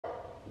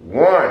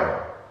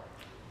1,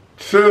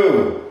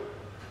 2,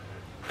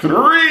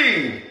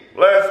 3.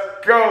 Let's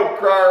go,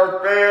 Crier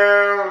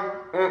fam.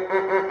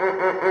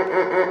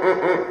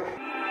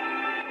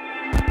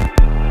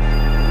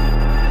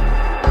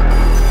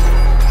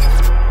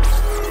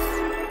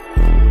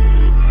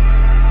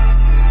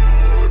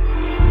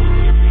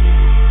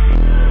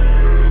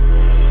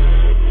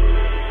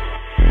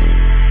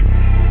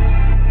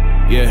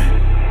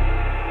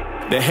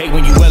 Yeah. They hate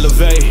when you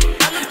elevate.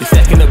 The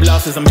second of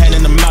losses, I'm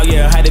handing them out.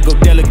 Yeah, I had to go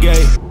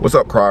delegate. What's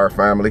up, Crier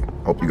family?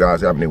 Hope you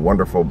guys are having a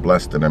wonderful,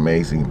 blessed, and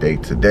amazing day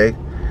today.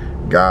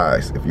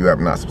 Guys, if you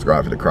have not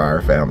subscribed to the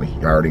Crier family,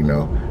 you already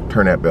know,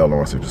 turn that bell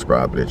on,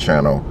 subscribe to the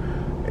channel.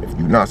 If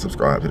you're not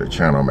subscribed to the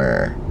channel,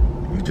 man,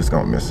 you just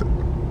gonna miss it.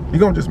 You're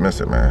gonna just miss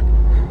it, man.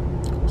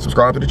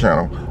 Subscribe to the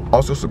channel.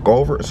 Also, so go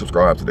over and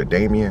subscribe to the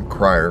Damion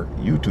Crier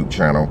YouTube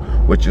channel,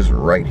 which is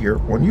right here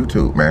on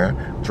YouTube, man.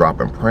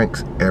 Dropping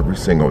pranks every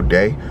single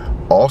day.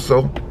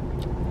 Also,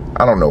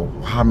 I don't know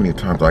how many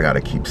times I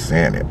gotta keep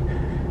saying it.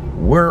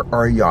 Where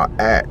are y'all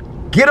at?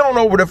 Get on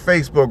over to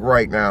Facebook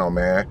right now,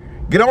 man.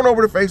 Get on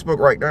over to Facebook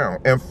right now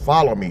and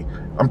follow me.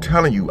 I'm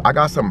telling you, I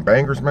got some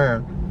bangers,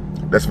 man,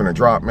 that's finna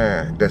drop,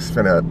 man. That's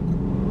finna,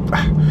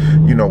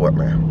 you know what,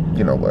 man?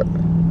 You know what?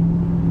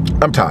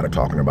 I'm tired of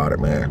talking about it,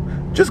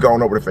 man. Just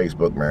going over to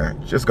Facebook, man.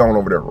 Just going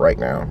over there right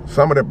now.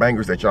 Some of the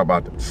bangers that y'all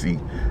about to see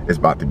is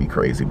about to be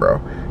crazy,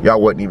 bro.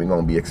 Y'all wasn't even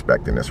gonna be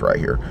expecting this right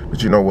here.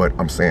 But you know what?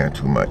 I'm saying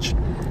too much.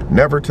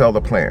 Never tell the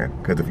plan,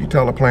 because if you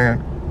tell the plan,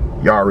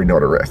 y'all already know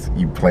the rest.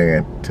 You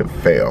plan to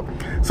fail.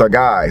 So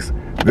guys,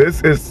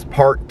 this is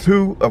part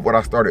 2 of what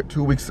I started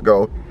 2 weeks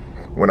ago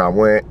when I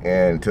went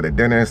into the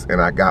dentist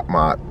and I got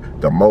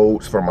the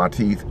molds for my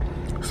teeth.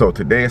 So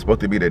today is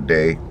supposed to be the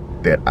day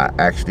that I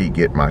actually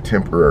get my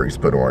temporaries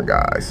put on,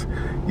 guys.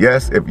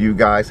 Yes, if you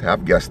guys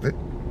have guessed it,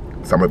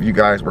 some of you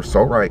guys were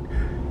so right.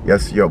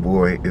 Yes, your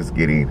boy is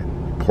getting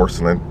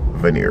porcelain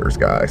veneers,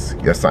 guys.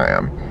 Yes, I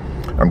am.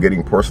 I'm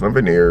getting porcelain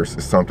veneers.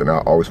 It's something I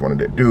always wanted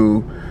to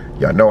do.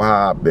 Y'all know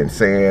how I've been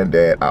saying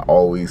that I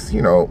always,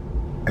 you know,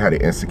 had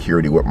an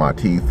insecurity with my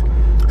teeth.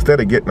 Instead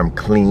of getting them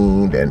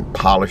cleaned and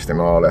polished and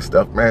all that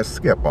stuff, man,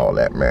 skip all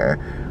that, man.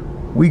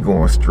 We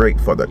going straight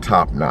for the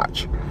top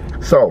notch.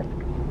 So,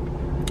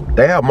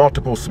 they have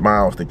multiple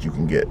smiles that you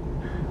can get,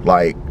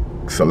 like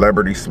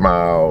celebrity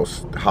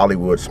smiles,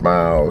 Hollywood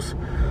smiles,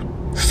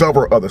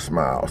 several other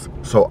smiles.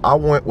 So I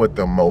went with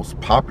the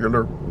most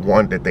popular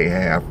one that they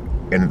have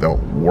in the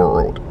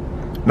world.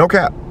 No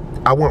cap.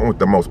 I went with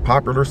the most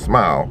popular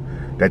smile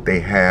that they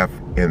have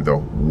in the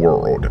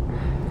world.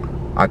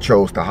 I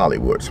chose the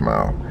Hollywood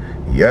smile.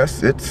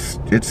 Yes, it's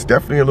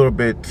definitely a little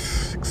bit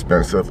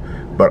expensive,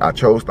 but I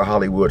chose the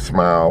Hollywood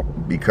smile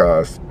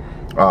because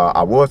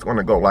I was going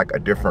to go like a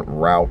different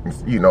route,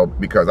 you know,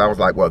 because I was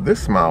like, well,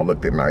 this smile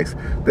looked nice.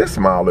 This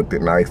smile looked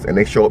nice. And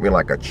they showed me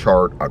like a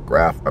chart, a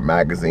graph, a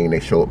magazine. They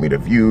showed me the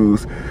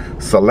views,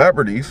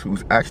 celebrities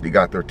who's actually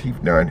got their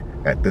teeth done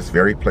at this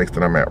very place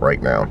that I'm at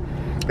right now.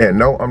 And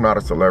no, I'm not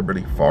a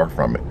celebrity, far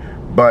from it.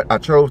 But I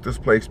chose this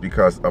place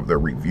because of the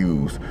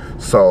reviews.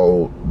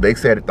 So they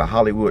said that the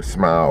Hollywood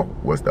smile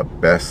was the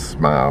best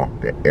smile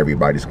that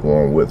everybody's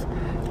going with.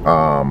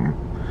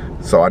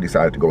 So I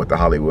decided to go with the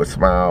Hollywood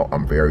smile.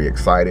 I'm very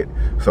excited.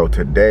 So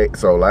today,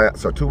 so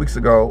 2 weeks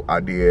ago,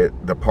 I did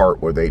the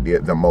part where they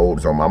did the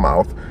molds on my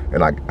mouth,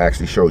 and I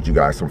actually showed you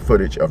guys some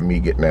footage of me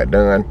getting that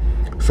done.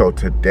 So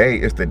today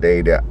is the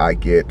day that I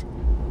get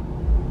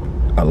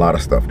a lot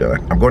of stuff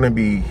done. I'm going to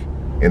be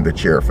in the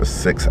chair for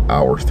 6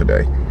 hours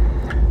today.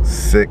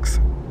 6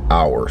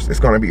 hours.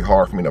 It's going to be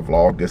hard for me to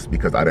vlog this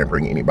because I didn't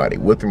bring anybody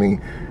with me,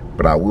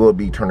 but I will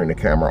be turning the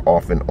camera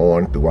off and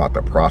on throughout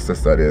the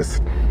process of this.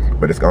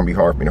 But it's gonna be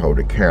hard for me to hold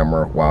the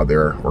camera while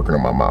they're working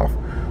on my mouth.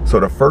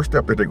 So the first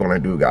step that they're gonna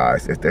do,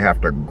 guys, is they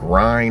have to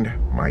grind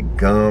my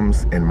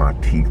gums and my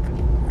teeth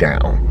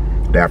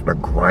down. They have to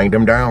grind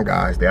them down,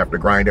 guys. They have to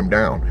grind them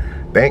down.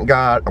 Thank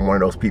God I'm one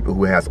of those people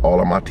who has all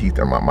of my teeth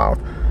in my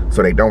mouth.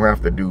 So they don't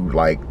have to do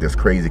like this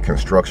crazy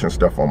construction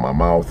stuff on my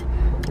mouth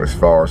as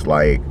far as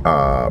like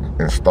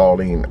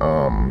installing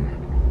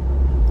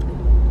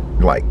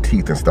like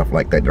teeth and stuff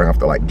like that. They don't have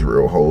to like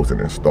drill holes and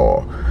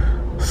install.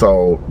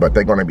 So, but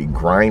they're gonna be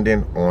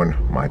grinding on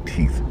my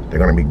teeth. They're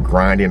gonna be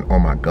grinding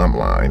on my gum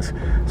lines.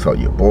 So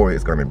your boy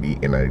is gonna be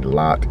in a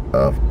lot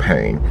of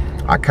pain.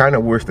 I kind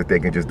of wish that they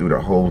can just do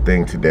the whole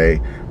thing today,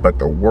 but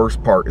the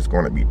worst part is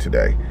gonna be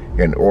today.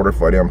 In order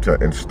for them to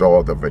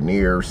install the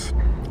veneers,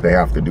 they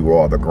have to do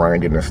all the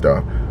grinding and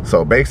stuff.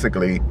 So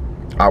basically,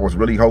 I was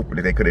really hoping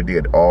that they could have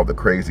did all the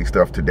crazy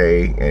stuff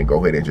today and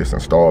go ahead and just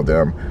install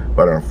them.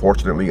 But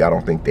unfortunately, I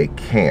don't think they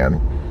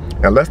can.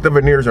 Unless the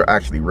veneers are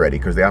actually ready,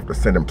 because they have to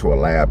send them to a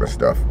lab and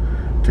stuff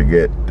to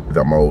get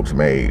the molds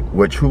made,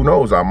 which who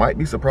knows, I might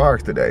be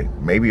surprised today.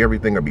 Maybe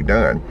everything will be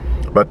done,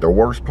 but the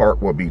worst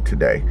part will be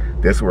today.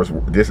 This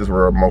is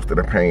where most of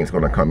the pain is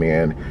going to come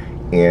in,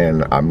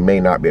 and I may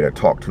not be able to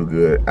talk too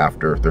good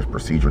after this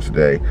procedure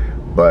today,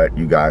 but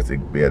you guys will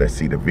be able to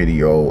see the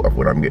video of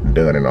what I'm getting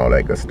done and all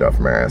that good stuff,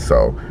 man.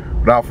 So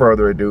without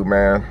further ado,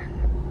 man,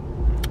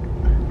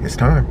 it's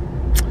time.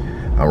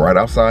 I'm right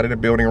outside of the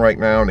building right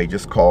now, and they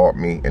just called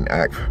me and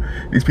asked,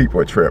 these people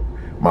are tripped.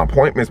 My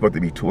appointment's supposed to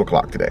be 2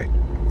 o'clock today.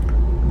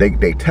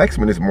 They text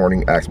me this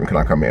morning, asked me, can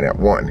I come in at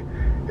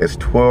 1? It's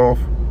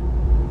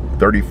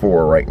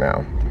 12:34 right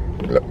now.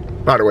 Look,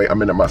 by the way,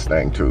 I'm in a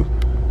Mustang too.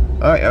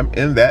 I am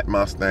in that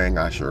Mustang,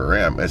 I sure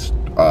am. It's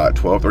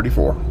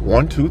 12:34.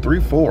 1, 2,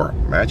 3, 4.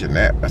 Imagine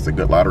that. That's a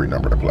good lottery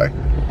number to play.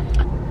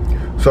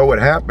 So what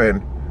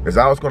happened is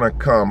I was gonna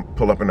come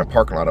pull up in the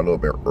parking lot a little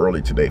bit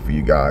early today for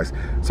you guys,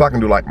 so I can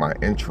do like my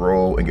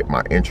intro and get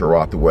my intro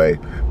out the way.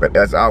 But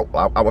as I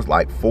was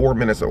like 4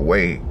 minutes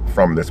away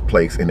from this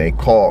place, and they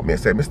called me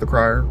and said, Mr.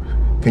 Cryer,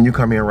 can you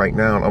come in right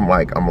now? And I'm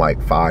like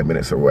 5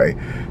 minutes away.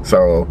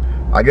 So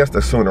I guess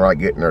the sooner I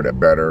get in there, the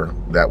better.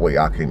 That way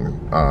I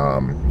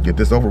can get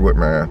this over with,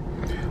 man.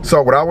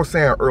 So what I was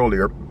saying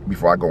earlier,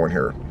 before I go in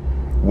here,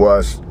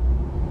 was,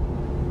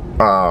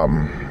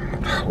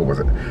 what was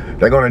it?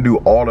 They're gonna do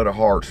all of the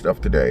hard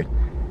stuff today.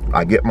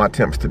 I get my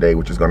temps today,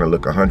 which is gonna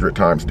look 100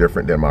 times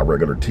different than my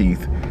regular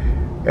teeth.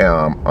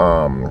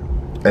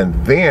 And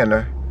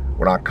then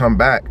when I come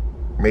back,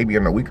 maybe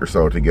in a week or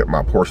so, to get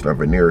my porcelain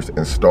veneers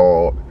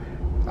installed,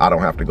 I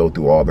don't have to go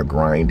through all the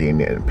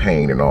grinding and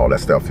pain and all that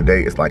stuff.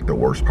 Today is like the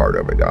worst part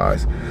of it,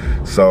 guys.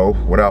 So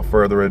without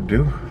further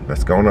ado,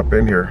 let's go on up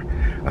in here.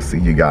 I'll see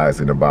you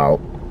guys in about,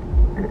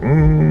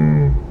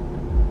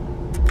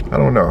 I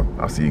don't know.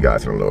 I'll see you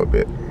guys in a little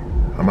bit.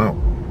 I'm out.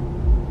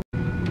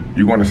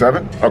 You going to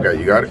 7? Okay,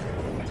 you got it.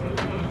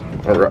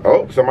 All right.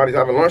 Oh, somebody's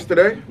having lunch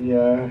today?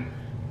 Yeah.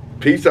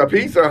 Pizza,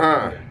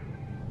 huh?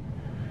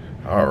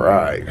 All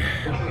right.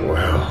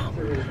 Well,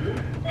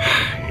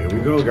 here we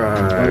go,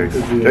 guys.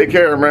 Take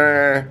care,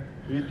 man.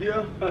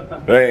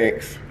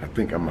 Thanks. I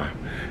think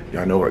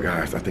y'all know what,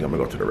 guys? I think I'm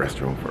gonna go to the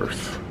restroom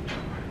first.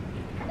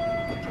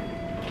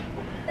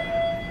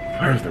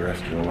 Where's the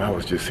restroom? I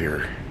was just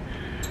here.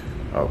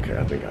 Okay,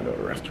 I think I know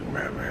the restroom,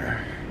 man.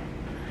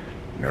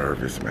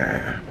 Nervous,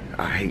 man.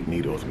 I hate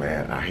needles,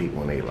 man. I hate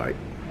when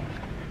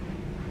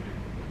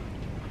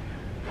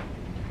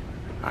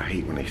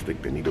they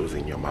stick the needles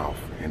in your mouth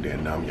and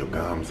then numb your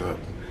gums up.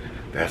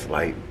 That's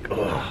like,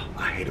 ugh,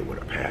 I hate it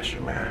with a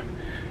passion, man.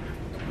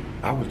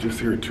 I was just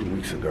here 2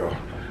 weeks ago.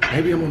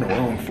 Maybe I'm on the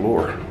wrong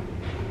floor.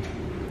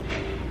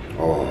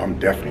 Oh, I'm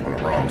definitely on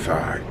the wrong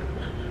side.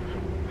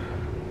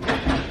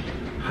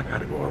 I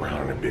gotta go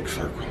around in a big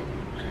circle.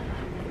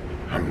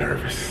 I'm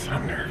nervous.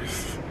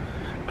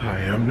 I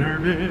am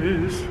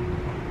nervous.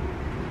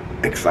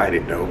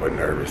 Excited though, but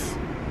nervous.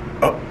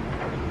 Oh,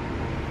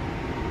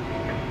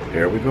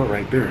 there we go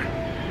right there.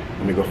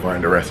 Let me go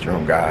find the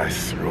restroom,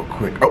 guys, real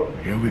quick. Oh,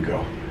 here we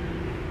go.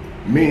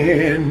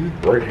 Men,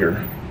 right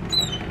here.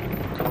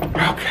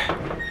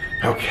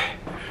 Okay.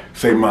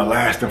 Say my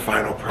last and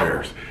final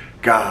prayers.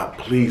 God,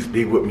 please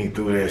be with me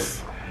through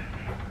this.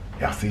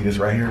 Y'all see this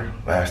right here?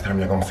 Last time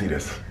y'all gonna see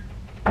this.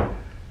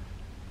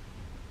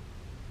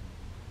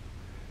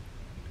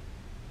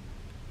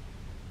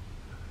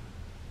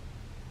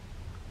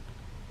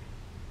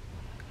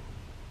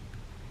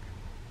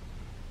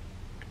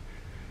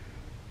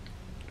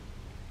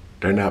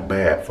 They're not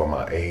bad for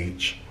my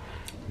age,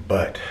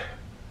 but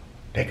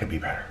they could be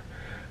better.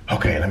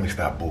 Okay, let me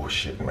stop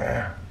bullshitting,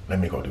 man. Let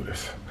me go do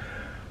this.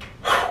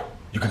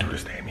 You can do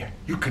this, Damion.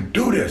 You can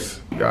do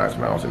this. You guys,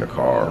 when I was in the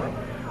car,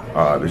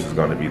 this is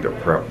gonna be the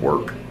prep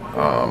work.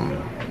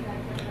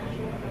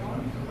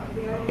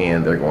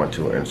 And they're going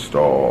to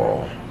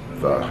install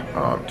the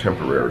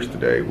temporaries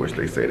today, which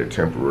they say the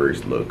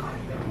temporaries look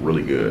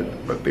really good,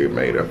 but they're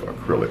made of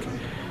acrylic.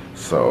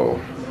 So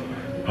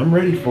I'm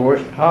ready for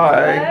it.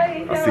 Hi.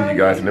 I'll see you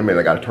guys in a minute.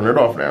 I gotta turn it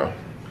off now.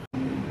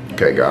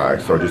 Okay,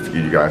 guys, so just to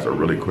give you guys a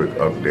really quick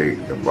update,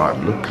 if I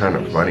look kind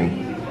of funny,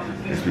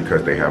 it's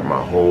because they have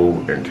my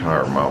whole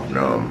entire mouth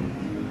numb.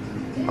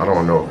 I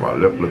don't know if my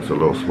lip looks a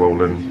little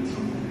swollen,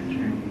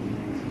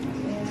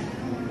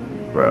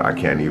 but I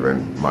can't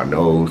even, my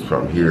nose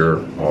from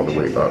here all the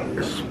way up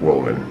is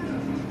swollen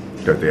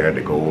because they had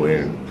to go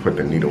in, put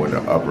the needle in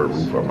the upper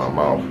roof of my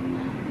mouth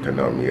to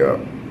numb me up.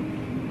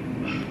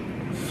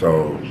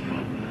 So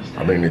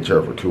I've been in the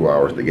chair for 2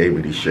 hours. They gave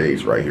me these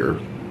shades right here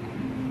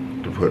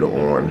to put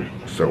on,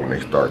 so when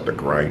they start the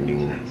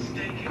grinding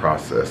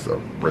process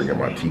of bringing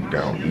my teeth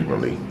down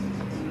evenly,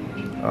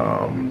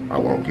 I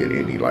won't get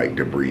any like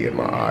debris in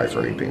my eyes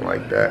or anything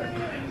like that.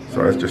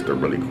 So that's just a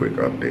really quick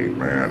update,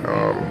 man.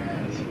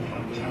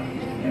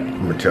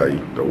 I'm gonna tell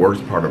you, the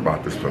worst part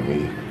about this for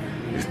me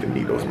is the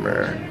needles,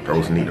 man.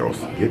 Those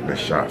needles, getting the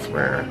shots,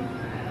 man.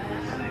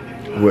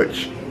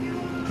 Which,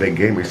 they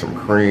gave me some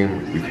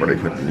cream before they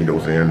put the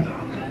needles in.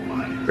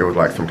 It was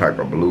like some type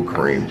of blue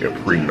cream that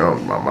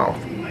pre-numbed my mouth.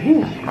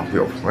 Ooh, I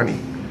feel funny,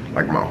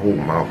 like my whole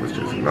mouth is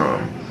just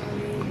numb.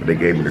 But they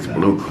gave me this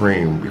blue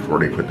cream before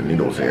they put the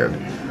needles in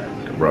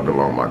to rub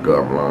along my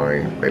gum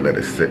line. They let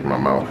it sit in my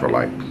mouth for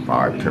like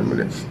 5-10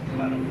 minutes.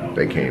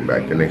 They came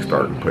back, then they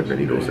started putting the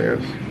needles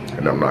in.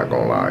 And I'm not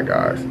gonna lie,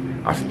 guys,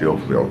 I still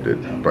felt it,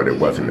 but it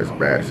wasn't as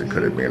bad as it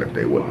could have been if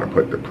they wouldn't have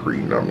put the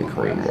pre-numbing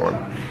cream on.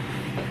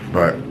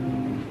 But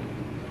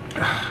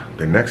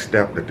the next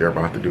step that they're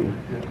about to do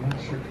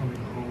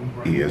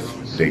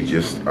is they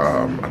just,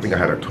 I think I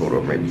had a total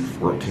of maybe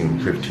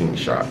 15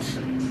 shots.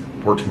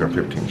 14 or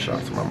 15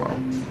 shots in my mouth.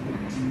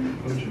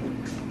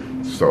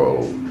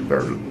 So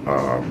they're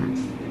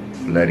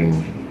letting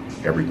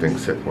everything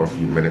sit for a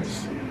few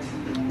minutes.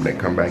 When they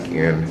come back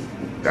in,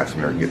 that's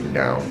when they're getting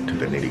down to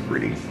the nitty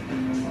gritty.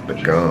 The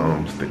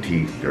gums, the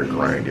teeth, they're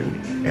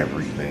grinding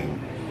everything.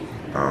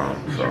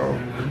 So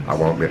I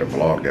won't be able to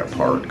vlog that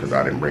part because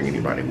I didn't bring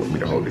anybody with me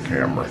to hold the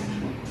camera.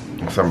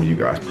 Some of you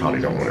guys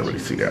probably don't want to really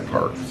see that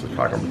part, so it's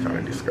probably gonna be kind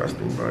of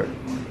disgusting, but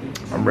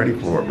I'm ready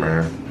for it,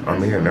 man.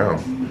 I'm in now.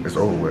 It's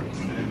over with.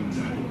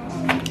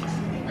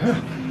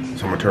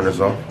 So I'm gonna turn this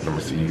off and I'm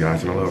gonna see you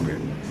guys in a little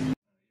bit.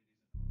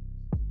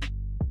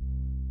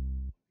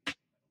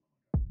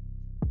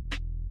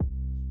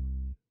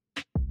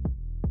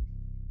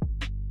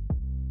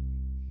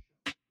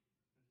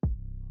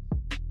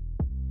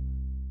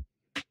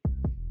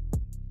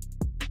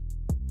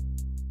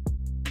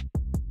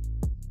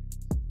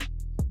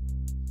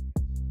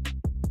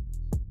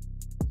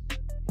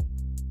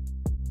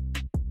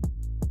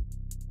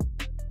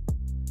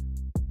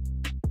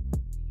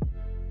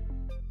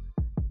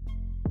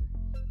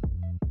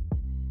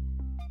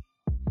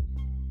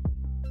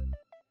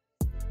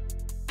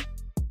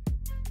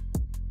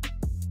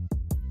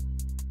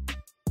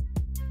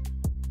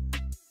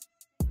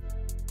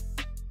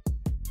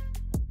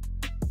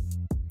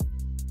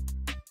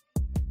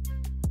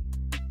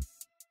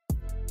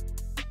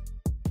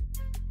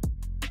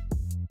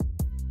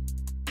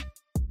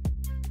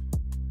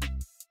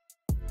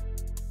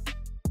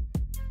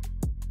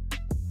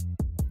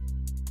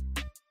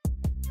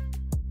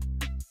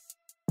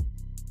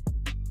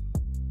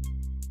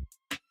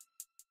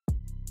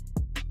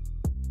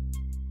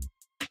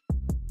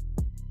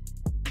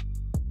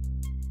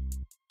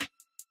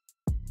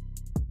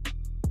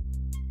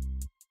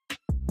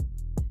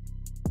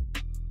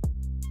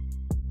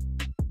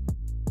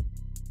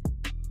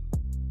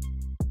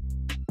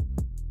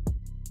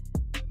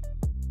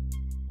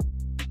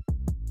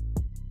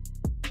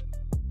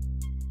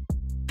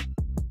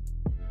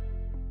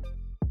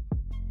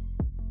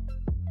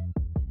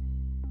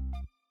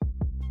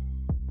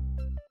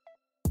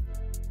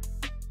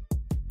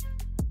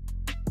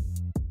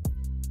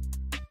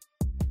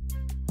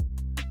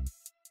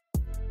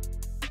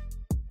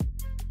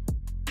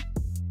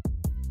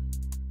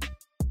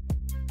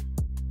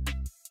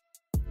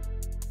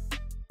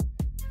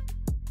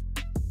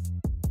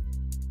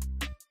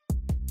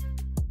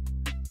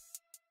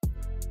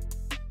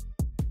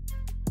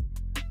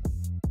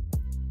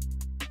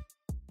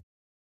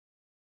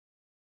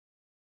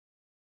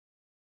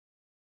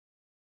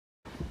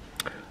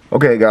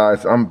 Okay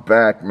guys, I'm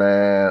back,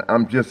 man.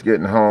 I'm just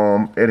getting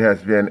home. It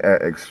has been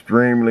an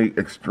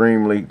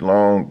extremely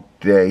long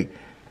day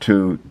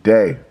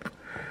today.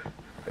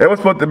 It was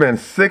supposed to have been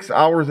 6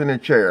 hours in the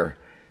chair.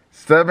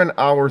 7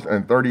 hours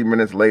and 30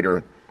 minutes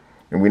later,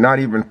 and we're not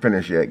even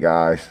finished yet,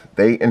 guys.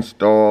 They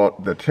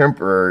installed the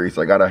temporaries.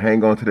 I gotta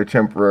hang on to the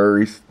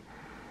temporaries.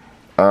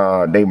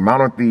 They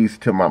mounted these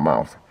to my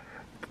mouth.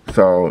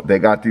 So they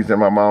got these in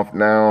my mouth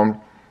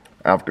now.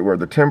 Afterward,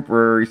 the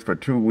temporaries for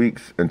 2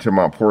 weeks until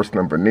my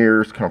porcelain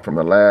veneers come from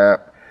the lab.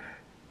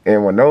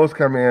 And when those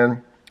come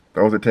in,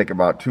 those will take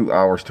about 2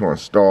 hours to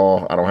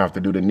install. I don't have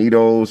to do the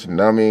needles,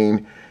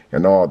 numbing,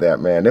 and all that,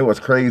 man. It was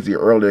crazy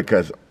earlier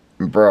because,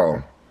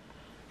 bro,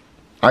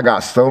 I got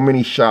so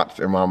many shots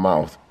in my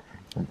mouth.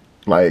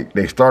 Like,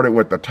 they started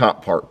with the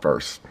top part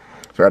first.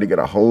 So I had to get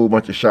a whole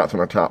bunch of shots on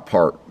the top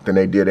part. Then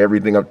they did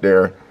everything up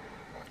there.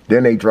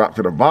 Then they dropped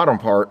to the bottom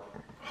part.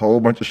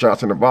 Whole bunch of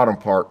shots in the bottom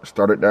part.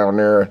 Started down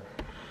there.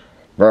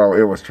 Bro,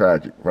 it was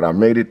tragic, but I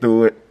made it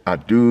through it. I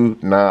do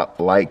not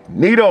like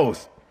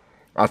needles.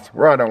 I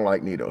swear I don't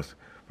like needles.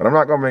 But I'm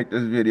not going to make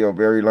this video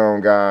very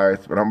long,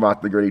 guys. But I'm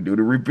about to really do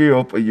the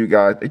reveal for you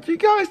guys. Did you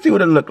guys see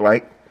what it looked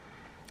like?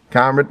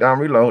 Comment down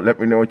below. Let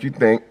me know what you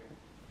think.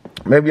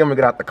 Maybe I'm going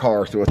to get out the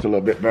car so it's a little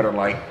bit better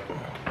light.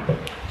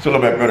 It's a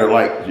little bit better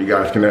light so you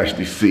guys can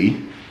actually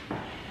see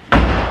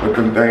what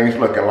them things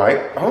looking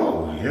like.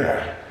 Oh,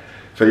 yeah.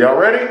 So y'all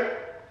ready?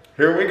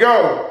 Here we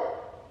go.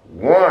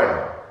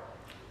 1,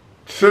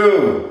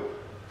 2,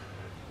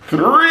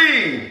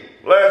 3.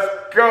 Let's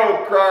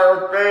go,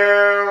 Crier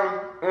fam.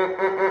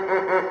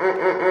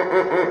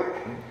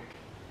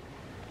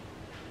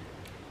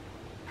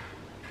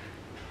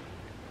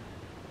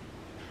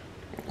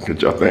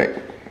 What y'all think?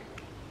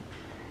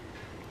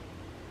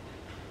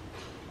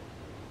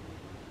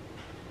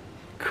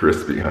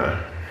 Crispy, huh?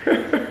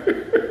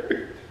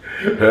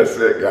 That's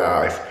it,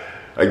 guys.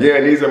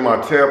 Again, these are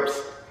my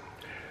temps.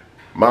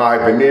 My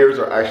veneers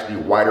are actually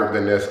whiter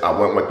than this. I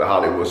went with the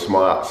Hollywood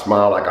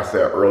smile, like I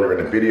said earlier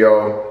in the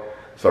video.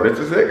 So this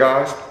is it,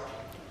 guys.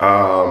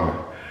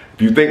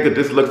 If you think that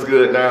this looks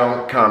good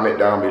now, comment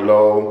down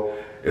below.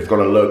 It's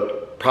gonna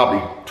look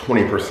probably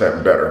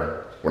 20%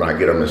 better when I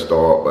get them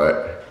installed,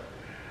 but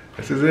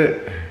this is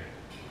it.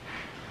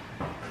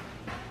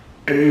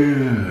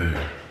 Ew.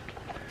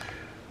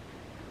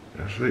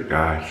 That's it,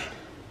 guys.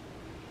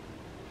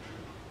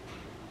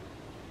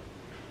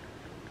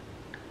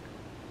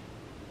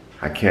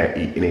 I can't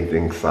eat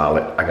anything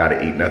solid. I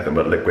gotta eat nothing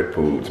but liquid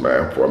foods,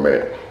 man, for a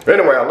minute.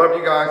 Anyway, I love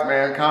you guys,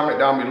 man. Comment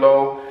down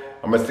below.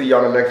 I'm gonna see you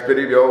on the next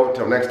video.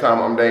 Until next time,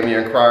 I'm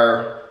Damion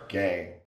Cryer. Gang.